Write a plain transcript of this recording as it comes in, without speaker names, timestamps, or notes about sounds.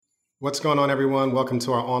What's going on, everyone? Welcome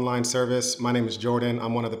to our online service. My name is Jordan.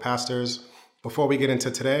 I'm one of the pastors. Before we get into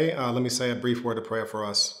today, let me say a brief word of prayer for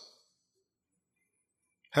us.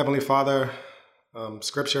 Heavenly Father,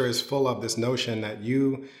 Scripture is full of this notion that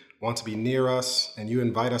you want to be near us and you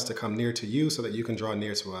invite us to come near to you so that you can draw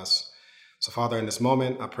near to us. So, Father, in this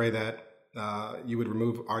moment, I pray that you would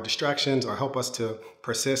remove our distractions or help us to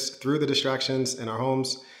persist through the distractions in our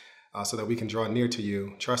homes so that we can draw near to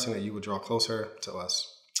you, trusting that you would draw closer to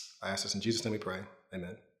us. I ask this in Jesus' name we pray.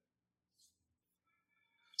 Amen.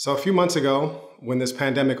 So a few months ago, when this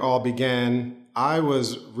pandemic all began, I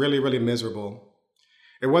was really miserable.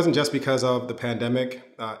 It wasn't just because of the pandemic.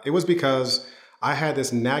 It was because I had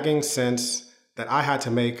this nagging sense that I had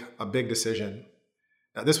to make a big decision.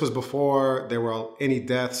 Now, this was before there were any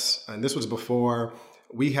deaths, and this was before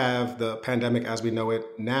we have the pandemic as we know it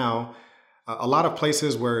now. A lot of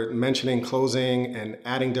places were mentioning closing and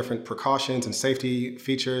adding different precautions and safety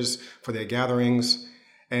features for their gatherings.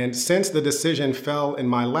 And since the decision fell in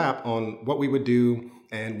my lap on what we would do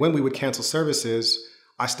and when we would cancel services,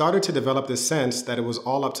 I started to develop this sense that it was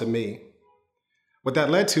all up to me. What that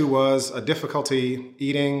led to was a difficulty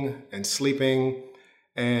eating and sleeping,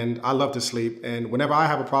 and I love to sleep. And whenever I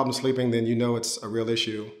have a problem sleeping, then you know it's a real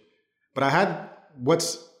issue. But I had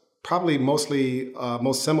what's probably most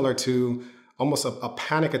similar to almost a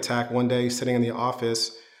panic attack one day sitting in the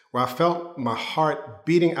office where I felt my heart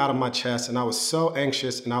beating out of my chest, and I was so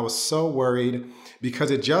anxious and I was so worried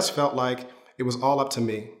because it just felt like it was all up to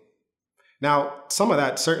me. Now, some of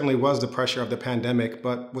that certainly was the pressure of the pandemic,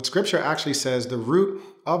 but what Scripture actually says, the root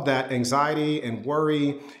of that anxiety and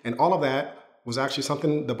worry and all of that was actually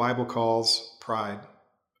something the Bible calls pride.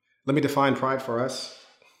 Let me define pride for us.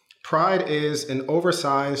 Pride is an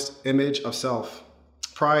oversized image of self.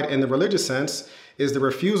 Pride in the religious sense is the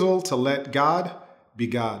refusal to let God be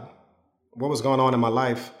God. What was going on in my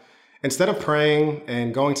life? Instead of praying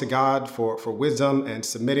and going to God for wisdom and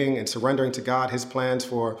submitting and surrendering to God his plans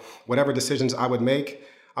for whatever decisions I would make,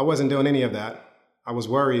 I wasn't doing any of that. I was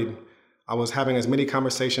worried. I was having as many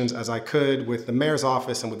conversations as I could with the mayor's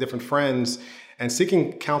office and with different friends and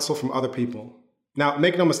seeking counsel from other people. Now,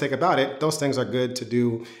 make no mistake about it, those things are good to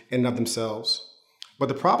do in and of themselves. But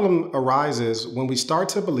the problem arises when we start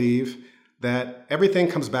to believe that everything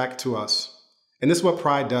comes back to us. And this is what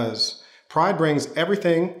pride does. Pride brings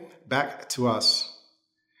everything back to us.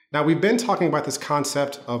 Now, we've been talking about this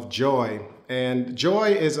concept of joy, and joy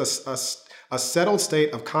is a settled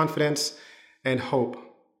state of confidence and hope.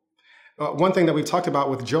 One thing that we've talked about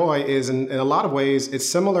with joy is in a lot of ways, it's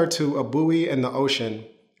similar to a buoy in the ocean.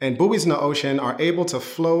 And buoys in the ocean are able to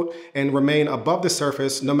float and remain above the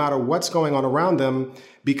surface no matter what's going on around them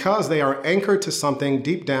because they are anchored to something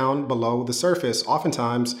deep down below the surface,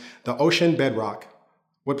 oftentimes the ocean bedrock.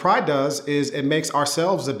 What pride does is it makes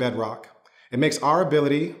ourselves the bedrock. It makes our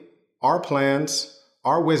ability, our plans,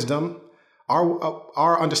 our wisdom,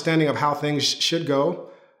 our understanding of how things should go,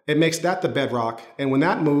 it makes that the bedrock. And when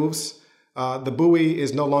that moves, the buoy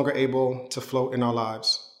is no longer able to float in our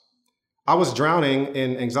lives. I was drowning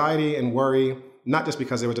in anxiety and worry, not just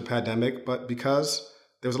because there was a pandemic, but because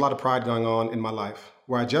there was a lot of pride going on in my life,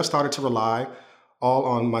 where I just started to rely all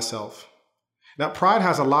on myself. Now, pride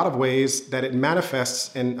has a lot of ways that it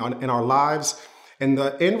manifests in our lives, and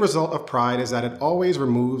the end result of pride is that it always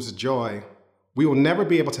removes joy. We will never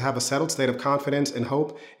be able to have a settled state of confidence and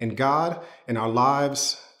hope in God, in our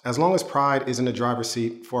lives, as long as pride is in the driver's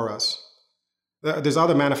seat for us. There's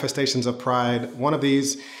other manifestations of pride. One of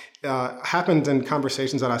these happens in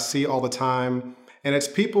conversations that I see all the time, and it's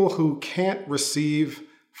people who can't receive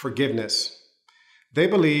forgiveness. They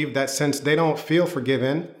believe that since they don't feel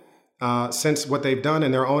forgiven, since what they've done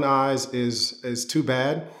in their own eyes is too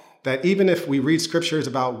bad, that even if we read scriptures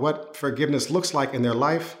about what forgiveness looks like in their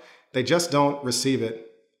life, they just don't receive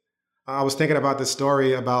it. I was thinking about this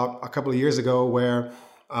story about a couple of years ago where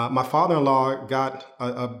my father-in-law got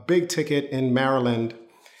a big ticket in Maryland.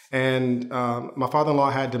 And my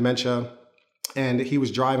father-in-law had dementia, and he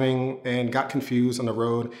was driving and got confused on the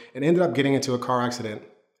road and ended up getting into a car accident.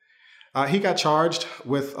 He got charged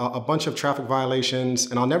with a bunch of traffic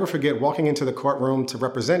violations, and I'll never forget walking into the courtroom to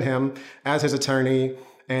represent him as his attorney,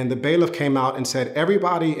 and the bailiff came out and said,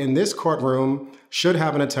 "Everybody in this courtroom should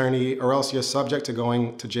have an attorney or else you're subject to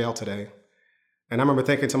going to jail today." And I remember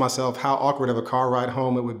thinking to myself how awkward of a car ride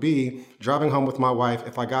home it would be driving home with my wife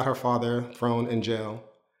if I got her father thrown in jail.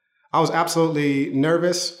 I was absolutely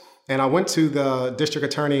nervous, and I went to the district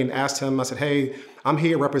attorney and asked him, I said, "Hey, I'm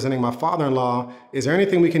here representing my father-in-law. Is there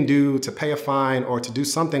anything we can do to pay a fine or to do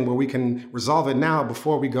something where we can resolve it now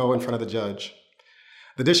before we go in front of the judge?"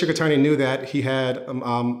 The district attorney knew that he had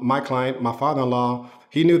my client, my father-in-law,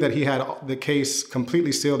 he knew that he had the case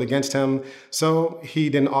completely sealed against him, so he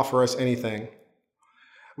didn't offer us anything.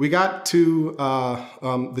 We got to,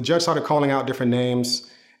 the judge started calling out different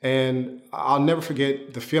names, and I'll never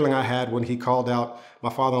forget the feeling I had when he called out my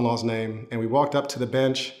father-in-law's name. And we walked up to the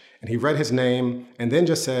bench, and he read his name, and then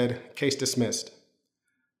just said, "Case dismissed."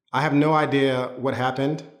 I have no idea what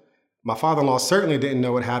happened. My father-in-law certainly didn't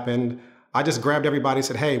know what happened. I just grabbed everybody and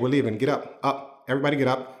said, "Hey, we're leaving. Get up. Everybody get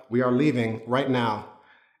up. We are leaving right now."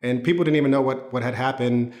 And people didn't even know what had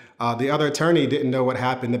happened. The other attorney didn't know what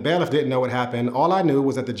happened. The bailiff didn't know what happened. All I knew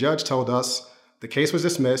was that the judge told us the case was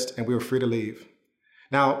dismissed and we were free to leave.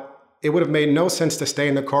 Now, it would have made no sense to stay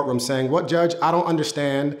in the courtroom saying, "What, judge? I don't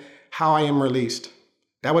understand how I am released."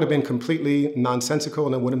 That would have been completely nonsensical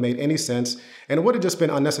and it wouldn't have made any sense. And it would have just been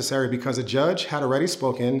unnecessary because the judge had already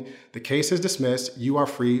spoken. The case is dismissed. You are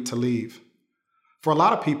free to leave. For a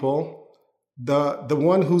lot of people, the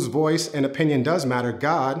one whose voice and opinion does matter,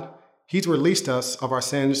 God, he's released us of our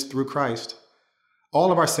sins through Christ.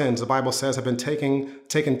 All of our sins, the Bible says, have been taken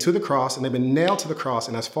to the cross and they've been nailed to the cross.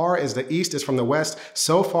 And as far as the east is from the west,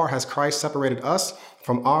 so far has Christ separated us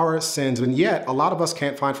from our sins. And yet, a lot of us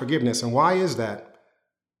can't find forgiveness. And why is that?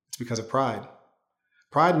 It's because of pride.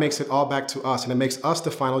 Pride makes it all back to us, and it makes us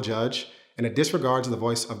the final judge, and it disregards the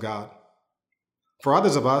voice of God. For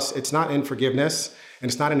others of us, it's not in forgiveness,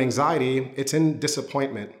 and it's not in anxiety, it's in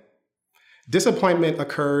disappointment. Disappointment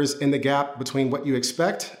occurs in the gap between what you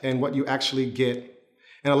expect and what you actually get.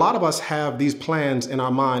 And a lot of us have these plans in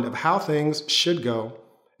our mind of how things should go,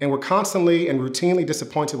 and we're constantly and routinely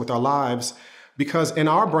disappointed with our lives because in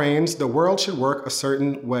our brains, the world should work a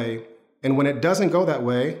certain way. And when it doesn't go that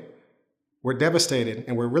way, we're devastated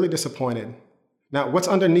and we're really disappointed. Now, what's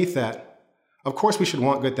underneath that? Of course, we should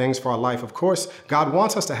want good things for our life. Of course, God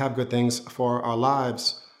wants us to have good things for our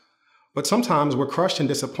lives. But sometimes we're crushed in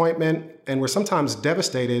disappointment and we're sometimes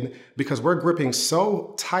devastated because we're gripping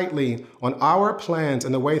so tightly on our plans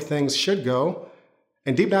and the way things should go.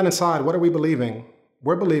 And deep down inside, what are we believing?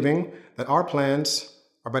 We're believing that our plans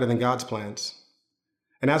are better than God's plans.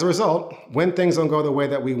 And as a result, when things don't go the way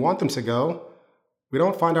that we want them to go, we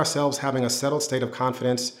don't find ourselves having a settled state of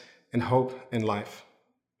confidence and hope in life.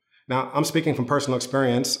 Now, I'm speaking from personal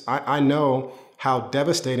experience. I know how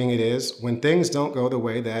devastating it is when things don't go the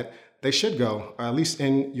way that they should go, or at least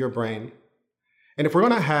in your brain. And if we're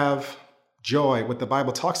going to have joy, what the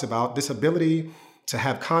Bible talks about, this ability to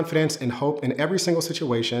have confidence and hope in every single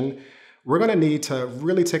situation, we're going to need to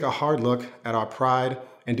really take a hard look at our pride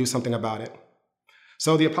and do something about it.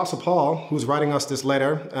 So the Apostle Paul, who's writing us this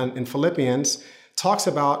letter in Philippians, talks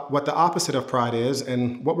about what the opposite of pride is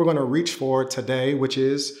and what we're going to reach for today, which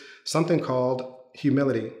is something called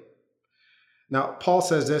humility. Now, Paul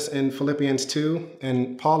says this in Philippians 2,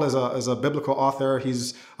 and Paul is a biblical author.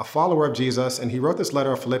 He's a follower of Jesus, and he wrote this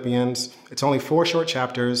letter of Philippians. It's only 4 short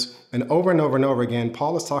chapters, and over again,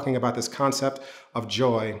 Paul is talking about this concept of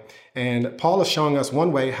joy. And Paul is showing us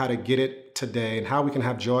one way how to get it today and how we can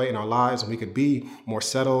have joy in our lives and we could be more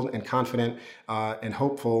settled and confident and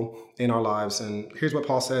hopeful in our lives. And here's what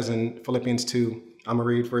Paul says in Philippians 2. I'm going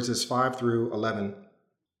to read verses 5 through 11.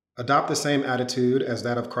 Adopt the same attitude as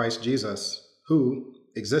that of Christ Jesus, who,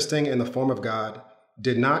 existing in the form of God,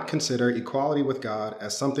 did not consider equality with God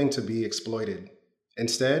as something to be exploited.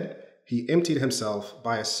 Instead, he emptied himself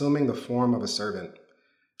by assuming the form of a servant,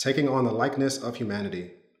 taking on the likeness of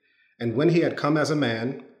humanity. And when he had come as a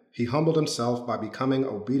man, he humbled himself by becoming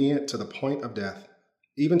obedient to the point of death,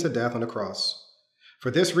 even to death on a cross.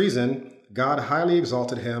 For this reason, God highly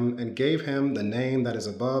exalted him and gave him the name that is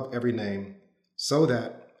above every name, so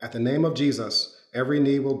that at the name of Jesus, every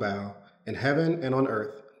knee will bow, in heaven and on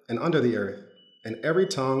earth and under the earth, and every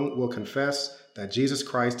tongue will confess that Jesus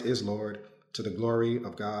Christ is Lord, to the glory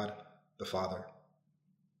of God the Father.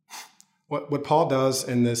 What Paul does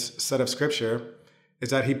in this set of scripture is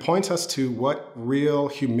that he points us to what real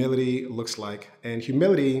humility looks like. And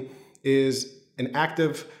humility is an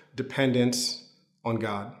active dependence on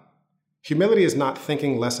God. Humility is not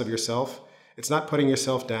thinking less of yourself. It's not putting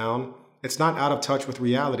yourself down. It's not out of touch with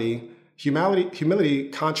reality. Humility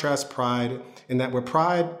contrasts pride in that where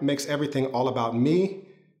pride makes everything all about me,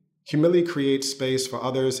 humility creates space for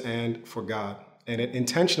others and for God. And it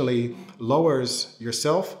intentionally lowers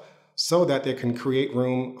yourself so that they can create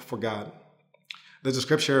room for God. There's a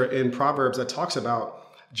scripture in Proverbs that talks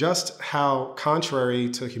about just how contrary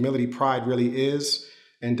to humility pride really is,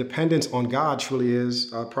 and dependence on God truly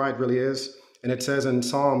is, pride really is. And it says in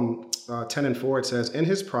Psalm 10 and 4, it says, "In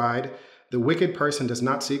his pride, the wicked person does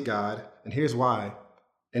not seek God, and here's why.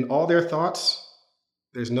 In all their thoughts,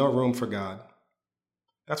 there's no room for God."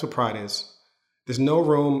 That's what pride is. There's no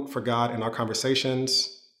room for God in our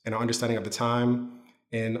conversations, in our understanding of the time,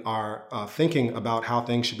 in our thinking about how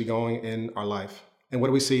things should be going in our life. And what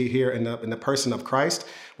do we see here in the person of Christ?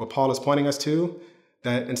 What Paul is pointing us to,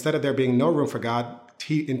 that instead of there being no room for God,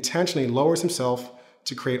 he intentionally lowers himself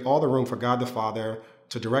to create all the room for God the Father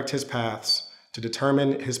to direct his paths, to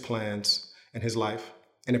determine his plans in his life.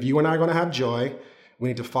 And if you and I are going to have joy, we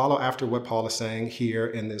need to follow after what Paul is saying here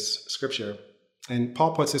in this scripture. And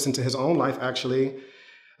Paul puts this into his own life, actually.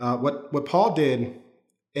 What Paul did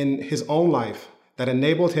in his own life that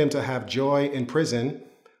enabled him to have joy in prison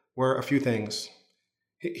were a few things.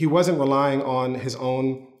 He wasn't relying on his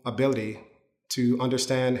own ability to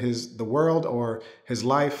understand the world or his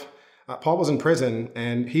life. Paul was in prison,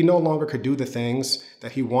 and he no longer could do the things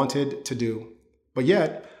that he wanted to do. But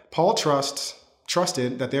yet, Paul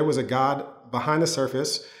trusted that there was a God behind the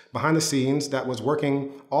surface, behind the scenes, that was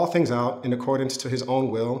working all things out in accordance to his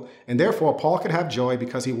own will. And therefore, Paul could have joy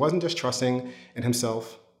because he wasn't just trusting in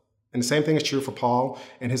himself. And the same thing is true for Paul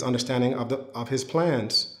and his understanding of his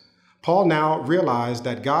plans. Paul now realized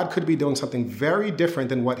that God could be doing something very different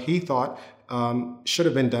than what he thought should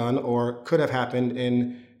have been done or could have happened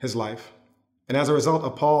in his life. And as a result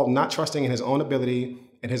of Paul not trusting in his own ability,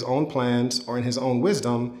 in his own plans, or in his own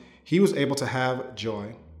wisdom, he was able to have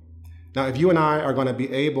joy. Now, if you and I are going to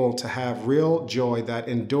be able to have real joy that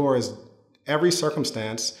endures every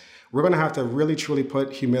circumstance, we're going to have to really, truly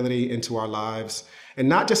put humility into our lives, and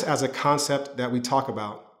not just as a concept that we talk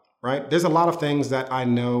about, right? There's a lot of things that I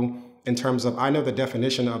know in terms of, I know the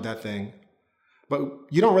definition of that thing, but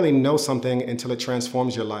you don't really know something until it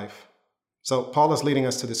transforms your life. So Paul is leading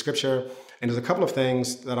us to the scripture, and there's a couple of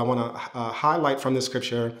things that I want to highlight from the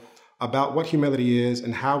scripture about what humility is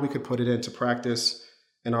and how we could put it into practice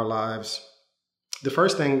in our lives. The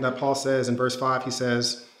first thing that Paul says in verse 5, he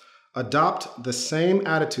says, adopt the same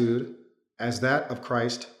attitude as that of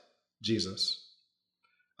Christ Jesus.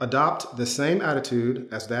 Adopt the same attitude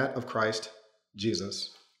as that of Christ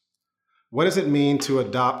Jesus. What does it mean to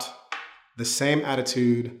adopt the same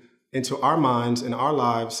attitude into our minds and our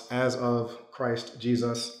lives as of Christ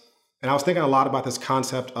Jesus? And I was thinking a lot about this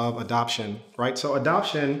concept of adoption, right? So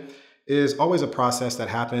adoption is always a process that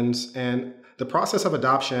happens. And the process of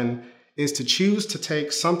adoption is to choose to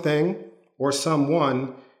take something or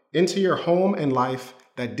someone into your home and life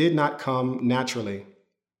that did not come naturally.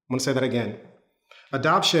 I'm going to say that again.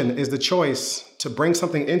 Adoption is the choice to bring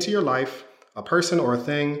something into your life, a person or a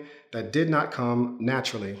thing that did not come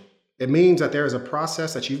naturally. It means that there is a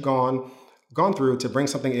process that you've gone through to bring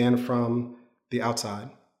something in from the outside.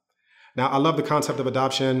 Now, I love the concept of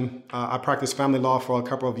adoption. I practiced family law for a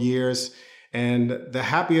couple of years, and the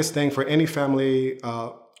happiest thing for any family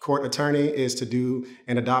court attorney is to do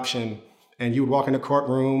an adoption. And you would walk in the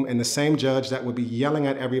courtroom, and the same judge that would be yelling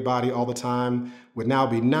at everybody all the time would now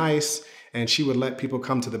be nice, and she would let people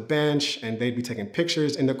come to the bench, and they'd be taking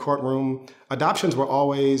pictures in the courtroom. Adoptions were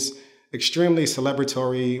always extremely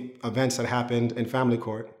celebratory events that happened in family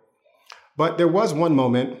court. But there was one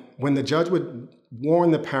moment when the judge would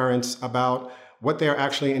warn the parents about what they're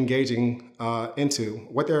actually engaging into,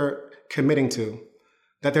 what they're committing to,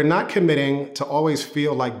 that they're not committing to always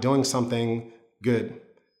feel like doing something good,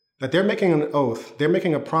 that they're making an oath, they're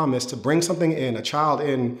making a promise to bring something in, a child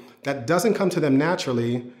in, that doesn't come to them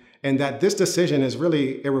naturally, and that this decision is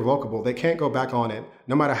really irrevocable. They can't go back on it,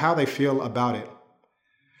 no matter how they feel about it.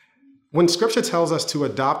 When Scripture tells us to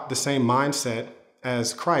adopt the same mindset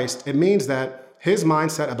as Christ, it means that his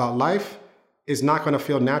mindset about life is not going to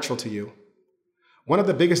feel natural to you. One of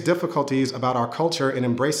the biggest difficulties about our culture in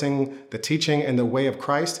embracing the teaching and the way of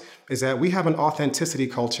Christ is that we have an authenticity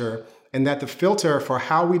culture, and that the filter for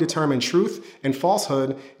how we determine truth and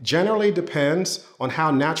falsehood generally depends on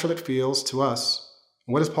how natural it feels to us.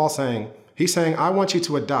 What is Paul saying? He's saying, I want you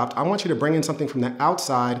to adopt. I want you to bring in something from the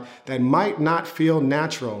outside that might not feel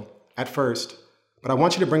natural at first, but I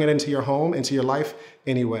want you to bring it into your home, into your life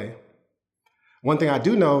anyway. One thing I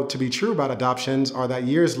do know to be true about adoptions are that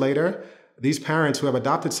years later, these parents who have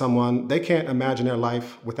adopted someone, they can't imagine their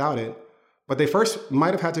life without it. But they first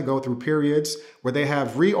might have had to go through periods where they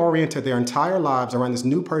have reoriented their entire lives around this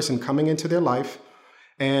new person coming into their life.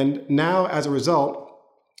 And now, as a result,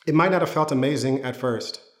 it might not have felt amazing at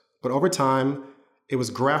first, but over time, it was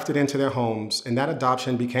grafted into their homes, and that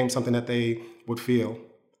adoption became something that they would feel,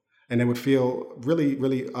 and they would feel really,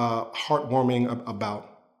 really heartwarming about.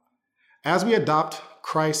 As we adopt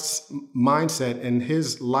Christ's mindset and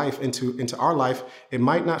his life into our life, it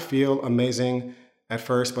might not feel amazing at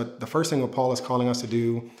first, but the first thing what Paul is calling us to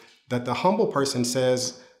do, that the humble person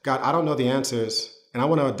says, God, I don't know the answers, and I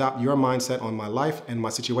want to adopt your mindset on my life and my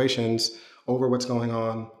situations over what's going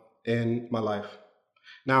on in my life.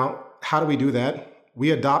 Now, how do we do that?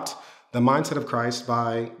 We adopt the mindset of Christ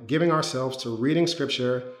by giving ourselves to reading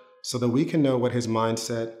scripture so that we can know what his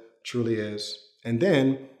mindset truly is. And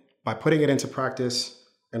then by putting it into practice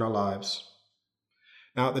in our lives.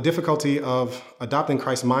 Now, the difficulty of adopting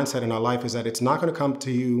Christ's mindset in our life is that it's not going to come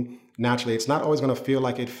to you naturally. It's not always going to feel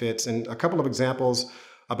like it fits. And a couple of examples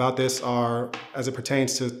about this are as it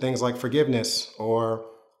pertains to things like forgiveness or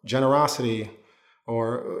generosity,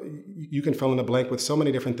 or you can fill in the blank with so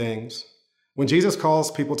many different things. When Jesus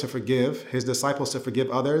calls people to forgive, his disciples to forgive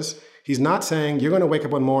others, he's not saying you're going to wake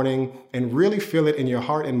up one morning and really feel it in your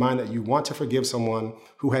heart and mind that you want to forgive someone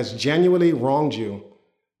who has genuinely wronged you.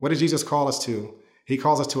 What does Jesus call us to? He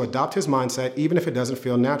calls us to adopt his mindset, even if it doesn't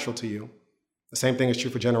feel natural to you. The same thing is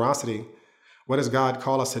true for generosity. What does God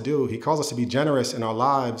call us to do? He calls us to be generous in our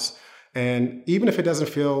lives. And even if it doesn't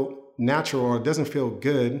feel natural or it doesn't feel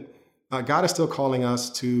good, God is still calling us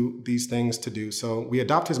to these things to do. So we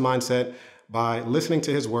adopt his mindset by listening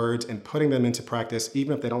to his words and putting them into practice,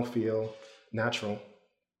 even if they don't feel natural.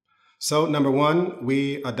 So number one,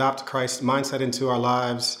 we adopt Christ's mindset into our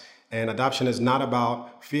lives, and adoption is not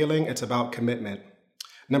about feeling, it's about commitment.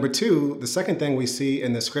 Number two, the second thing we see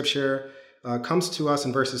in the scripture comes to us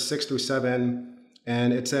in verses 6-7,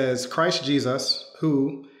 and it says, Christ Jesus,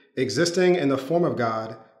 who, existing in the form of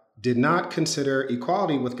God, did not consider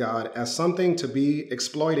equality with God as something to be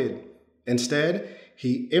exploited. Instead,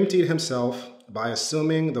 he emptied himself by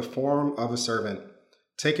assuming the form of a servant,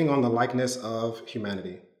 taking on the likeness of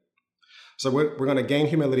humanity. So we're going to gain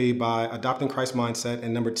humility by adopting Christ's mindset.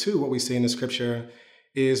 And number two, what we see in the scripture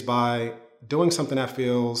is by doing something that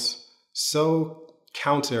feels so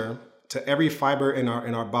counter to every fiber in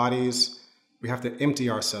our bodies, we have to empty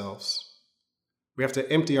ourselves. We have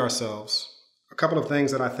to empty ourselves. A couple of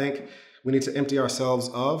things that I think we need to empty ourselves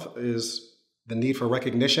of is the need for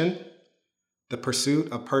recognition, the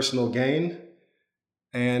pursuit of personal gain,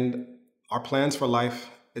 and our plans for life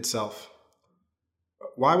itself.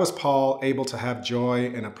 Why was Paul able to have joy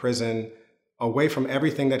in a prison away from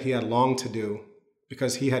everything that he had longed to do?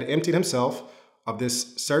 Because he had emptied himself of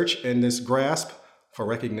this search and this grasp for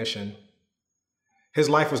recognition. His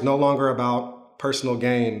life was no longer about personal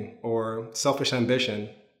gain or selfish ambition,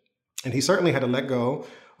 and he certainly had to let go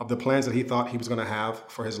of the plans that he thought he was going to have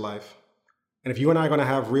for his life. And if you and I are going to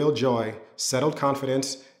have real joy, settled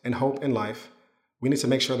confidence, and hope in life, we need to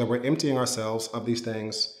make sure that we're emptying ourselves of these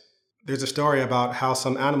things. There's a story about how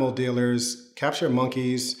some animal dealers capture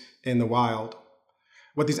monkeys in the wild.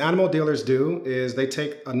 What these animal dealers do is they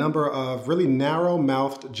take a number of really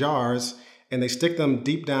narrow-mouthed jars and they stick them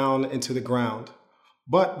deep down into the ground.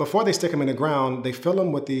 But before they stick them in the ground, they fill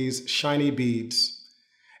them with these shiny beads.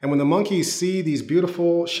 And when the monkeys see these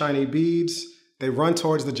beautiful shiny beads, they run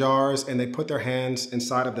towards the jars and they put their hands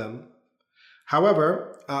inside of them.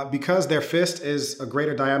 However, because their fist is a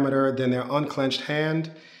greater diameter than their unclenched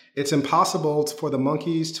hand, it's impossible for the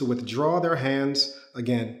monkeys to withdraw their hands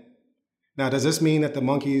again. Now, does this mean that the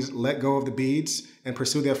monkeys let go of the beads and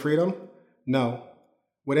pursue their freedom? No.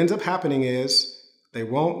 What ends up happening is they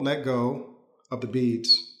won't let go of the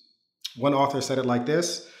beads. One author said it like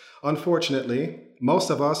this: unfortunately, most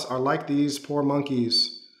of us are like these poor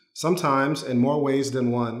monkeys, sometimes in more ways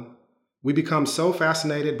than one. We become so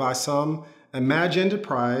fascinated by some imagined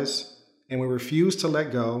prize, and we refuse to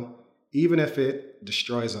let go, even if it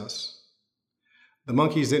destroys us. The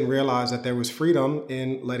monkeys didn't realize that there was freedom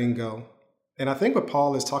in letting go. And I think what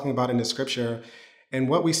Paul is talking about in the scripture and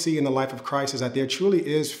what we see in the life of Christ is that there truly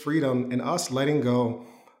is freedom in us letting go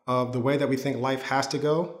of the way that we think life has to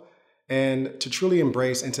go, and to truly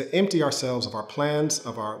embrace and to empty ourselves of our plans,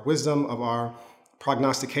 of our wisdom, of our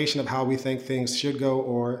prognostication of how we think things should go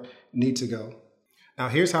or need to go. Now,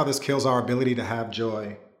 here's how this kills our ability to have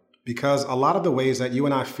joy. Because a lot of the ways that you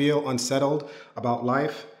and I feel unsettled about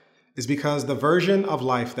life is because the version of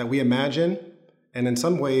life that we imagine, and in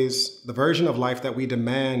some ways, the version of life that we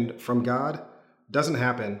demand from God, doesn't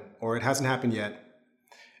happen, or it hasn't happened yet.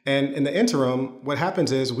 And in the interim, what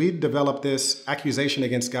happens is we develop this accusation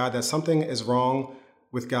against God that something is wrong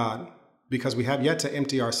with God because we have yet to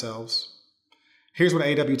empty ourselves. Here's what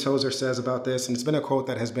A.W. Tozer says about this, and it's been a quote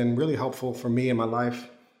that has been really helpful for me in my life.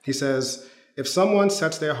 He says, "If someone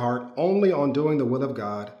sets their heart only on doing the will of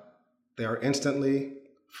God, they are instantly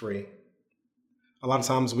free." A lot of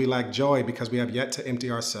times we lack joy because we have yet to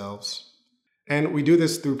empty ourselves. And we do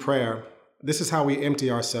this through prayer. This is how we empty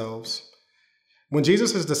ourselves. When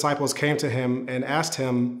Jesus' disciples came to him and asked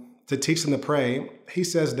him to teach them to pray, he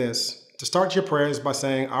says this: to start your prayers by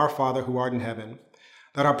saying, "Our Father who art in heaven."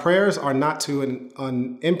 That our prayers are not to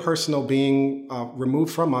an impersonal being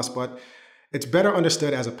removed from us, but It's better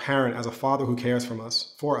understood as a parent, as a father who cares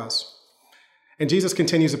for us. And Jesus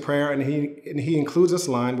continues the prayer, and he includes this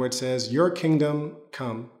line where it says, "Your kingdom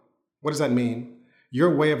come." What does that mean?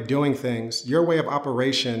 Your way of doing things, your way of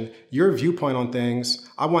operation, your viewpoint on things.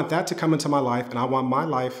 I want that to come into my life, and I want my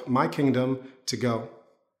life, my kingdom to go.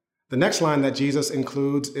 The next line that Jesus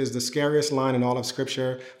includes is the scariest line in all of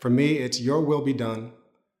Scripture. For me, it's "Your will be done."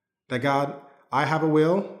 That God, I have a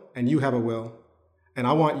will and you have a will, and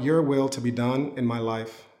I want your will to be done in my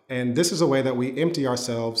life. And this is a way that we empty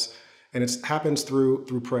ourselves, and it happens through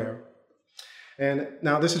prayer. And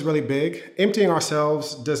now this is really big. Emptying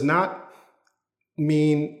ourselves does not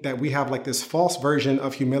mean that we have like this false version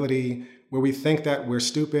of humility where we think that we're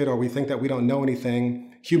stupid or we think that we don't know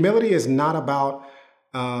anything. Humility is not about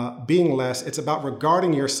being less. It's about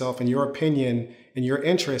regarding yourself and your opinion and your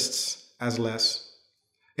interests as less.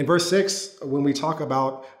 In verse 6, when we talk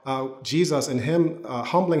about Jesus and him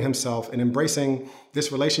humbling himself and embracing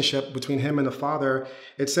this relationship between him and the Father,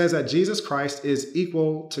 it says that Jesus Christ is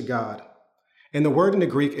equal to God. And the word in the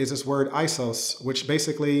Greek is this word isos, which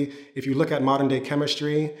basically, if you look at modern day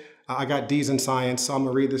chemistry, I got D's in science, so I'm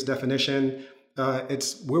gonna read this definition.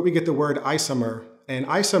 It's where we get the word isomer. And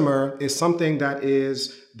isomer is something that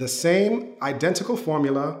is the same identical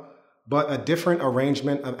formula, but a different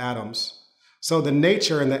arrangement of atoms. So the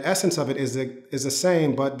nature and the essence of it is the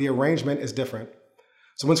same, but the arrangement is different.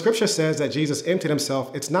 So when Scripture says that Jesus emptied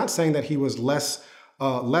himself, it's not saying that he was less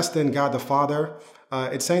than God the Father.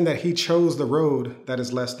 It's saying that he chose the road that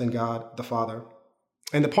is less than God the Father.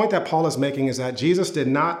 And the point that Paul is making is that Jesus did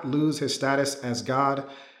not lose his status as God.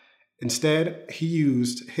 Instead, he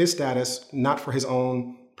used his status not for his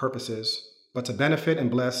own purposes, but to benefit and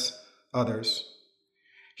bless others.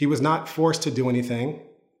 He was not forced to do anything.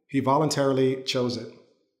 He voluntarily chose it.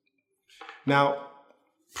 Now,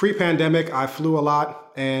 pre-pandemic, I flew a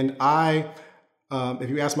lot, and if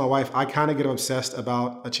you ask my wife, I kind of get obsessed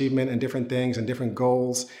about achievement and different things and different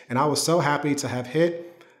goals. And I was so happy to have hit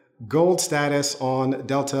gold status on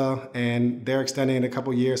Delta, and they're extending it a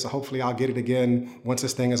couple years. So hopefully I'll get it again once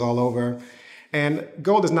this thing is all over. And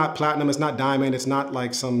gold is not platinum, it's not diamond, it's not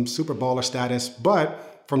like some super baller status.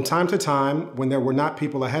 But from time to time, when there were not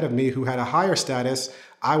people ahead of me who had a higher status,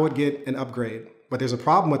 I would get an upgrade. But there's a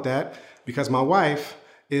problem with that because my wife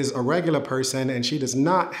is a regular person and she does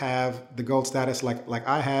not have the gold status like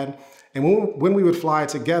I had. And when we would fly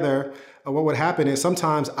together, what would happen is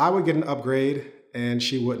sometimes I would get an upgrade and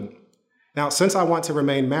she wouldn't. Now, since I want to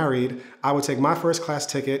remain married, I would take my first class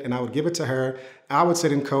ticket and I would give it to her. I would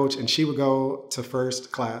sit in coach and she would go to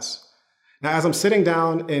first class. Now, as I'm sitting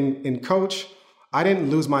down in coach, I didn't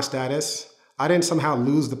lose my status. I didn't somehow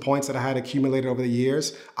lose the points that I had accumulated over the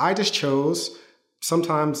years. I just chose,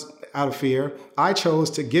 sometimes out of fear, I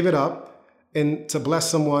chose to give it up and to bless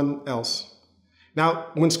someone else. Now,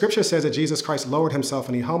 when Scripture says that Jesus Christ lowered himself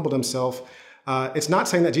and he humbled himself, it's not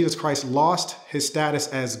saying that Jesus Christ lost his status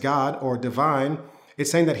as God or divine.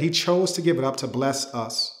 It's saying that he chose to give it up to bless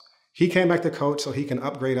us. He came back to coach so he can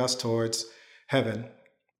upgrade us towards heaven.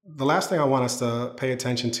 The last thing I want us to pay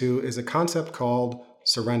attention to is a concept called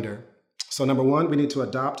surrender. So number one, we need to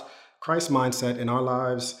adopt Christ's mindset in our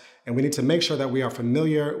lives, and we need to make sure that we are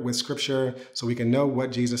familiar with Scripture so we can know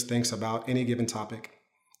what Jesus thinks about any given topic.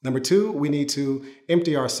 Number two, we need to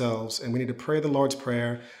empty ourselves, and we need to pray the Lord's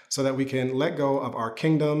Prayer so that we can let go of our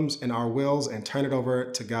kingdoms and our wills and turn it over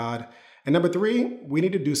to God. And number three, we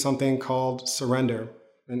need to do something called surrender.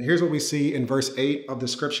 And here's what we see in verse 8 of the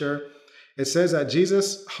Scripture. It says that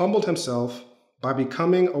Jesus humbled himself by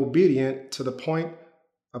becoming obedient to the point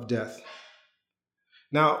of death.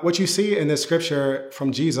 Now, what you see in this Scripture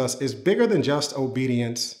from Jesus is bigger than just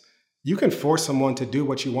obedience. You can force someone to do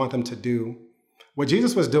what you want them to do. What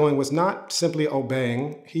Jesus was doing was not simply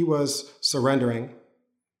obeying, he was surrendering.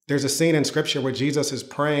 There's a scene in Scripture where Jesus is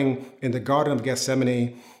praying in the Garden of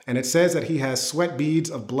Gethsemane, and it says that he has sweat beads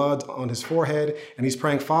of blood on his forehead, and he's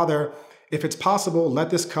praying, "Father, if it's possible, let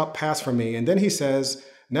this cup pass from me." And then he says,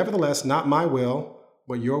 "Nevertheless, not my will,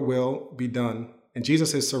 but your will be done." And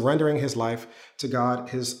Jesus is surrendering his life to God,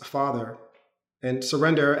 his Father. And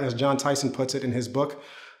surrender, as John Tyson puts it in his book,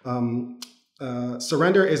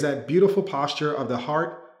 surrender is that beautiful posture of the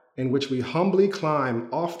heart in which we humbly climb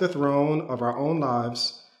off the throne of our own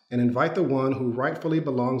lives and invite the one who rightfully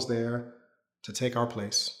belongs there to take our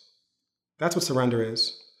place. That's what surrender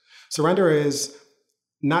is. Surrender is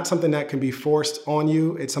not something that can be forced on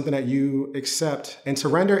you. It's something that you accept. And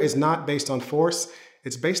surrender is not based on force.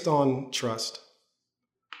 It's based on trust.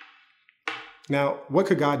 Now, what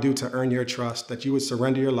could God do to earn your trust that you would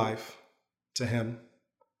surrender your life to him?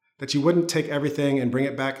 that you wouldn't take everything and bring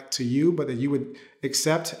it back to you, but that you would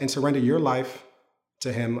accept and surrender your life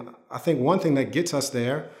to him. I think one thing that gets us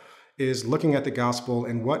there is looking at the gospel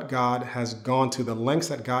and what God has gone to, the lengths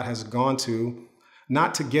that God has gone to,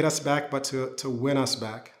 not to get us back, but to win us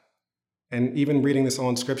back. And even reading this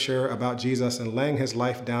on scripture about Jesus and laying his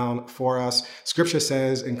life down for us, scripture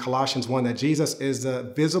says in Colossians 1 that Jesus is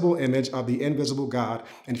the visible image of the invisible God.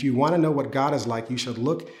 And if you want to know what God is like, you should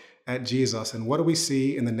look at Jesus. And what do we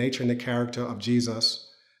see in the nature and the character of Jesus?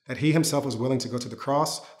 That he himself was willing to go to the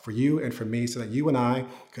cross for you and for me so that you and I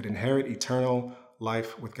could inherit eternal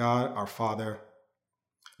life with God, our Father.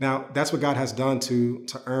 Now, that's what God has done to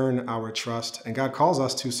earn our trust. And God calls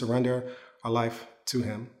us to surrender our life to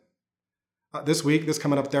him. This week, this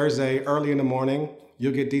coming up Thursday, early in the morning,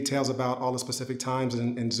 you'll get details about all the specific times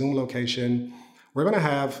and Zoom location. We're going to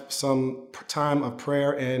have some time of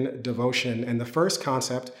prayer and devotion. And the first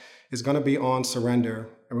concept is going to be on surrender.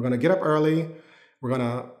 And we're going to get up early. We're going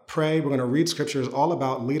to pray. We're going to read scriptures all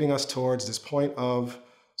about leading us towards this point of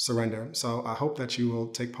surrender. So I hope that you will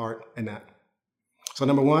take part in that. So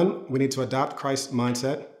number one, we need to adopt Christ's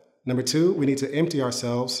mindset. Number two, we need to empty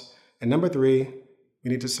ourselves. And number three, we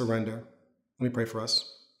need to surrender. Let me pray for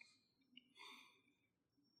us.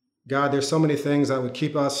 God, there's so many things that would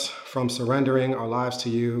keep us from surrendering our lives to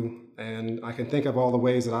you. And I can think of all the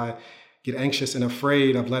ways that I get anxious and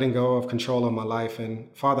afraid of letting go of control of my life.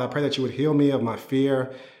 And Father, I pray that you would heal me of my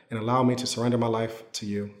fear and allow me to surrender my life to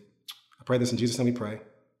you. I pray this in Jesus' name we pray.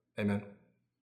 Amen.